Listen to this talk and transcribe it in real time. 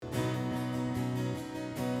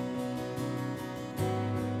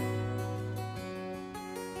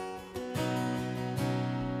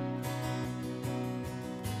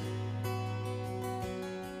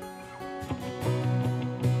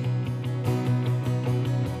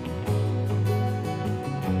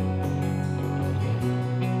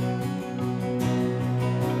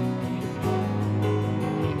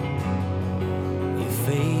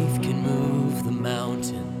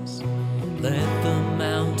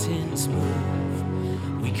mountains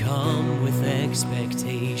move, we come with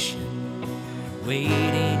expectation,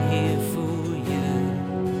 waiting here for you.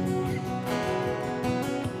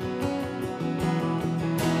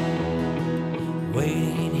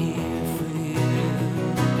 Waiting here for you.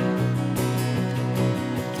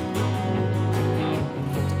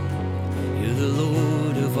 You're the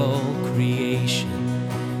Lord of all creation,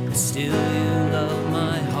 and still you love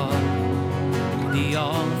my heart. The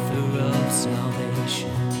author of salvation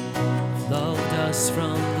loved us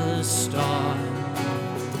from the start.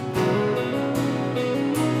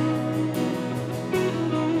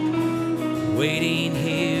 Waiting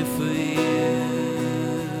here for you,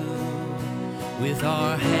 with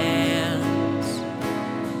our hands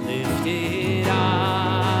lifted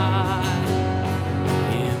high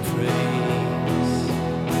in praise,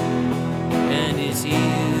 and it's you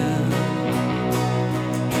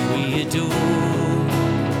we adore,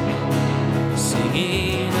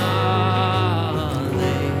 singing hallelujah.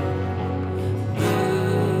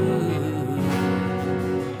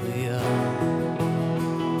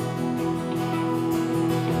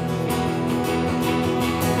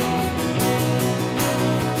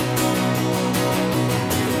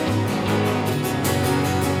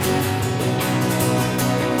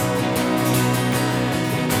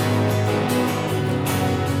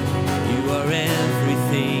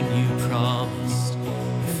 Everything you promised,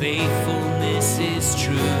 your faithfulness is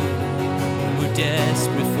true. We're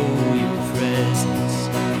desperate for your presence,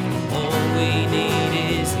 all we need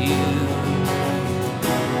is you.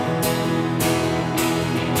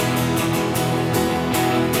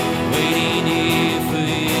 Waiting here for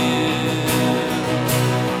you,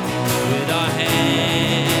 with our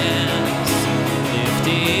hands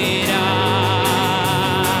lifted high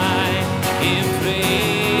in praise.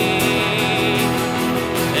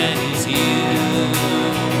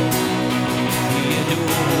 You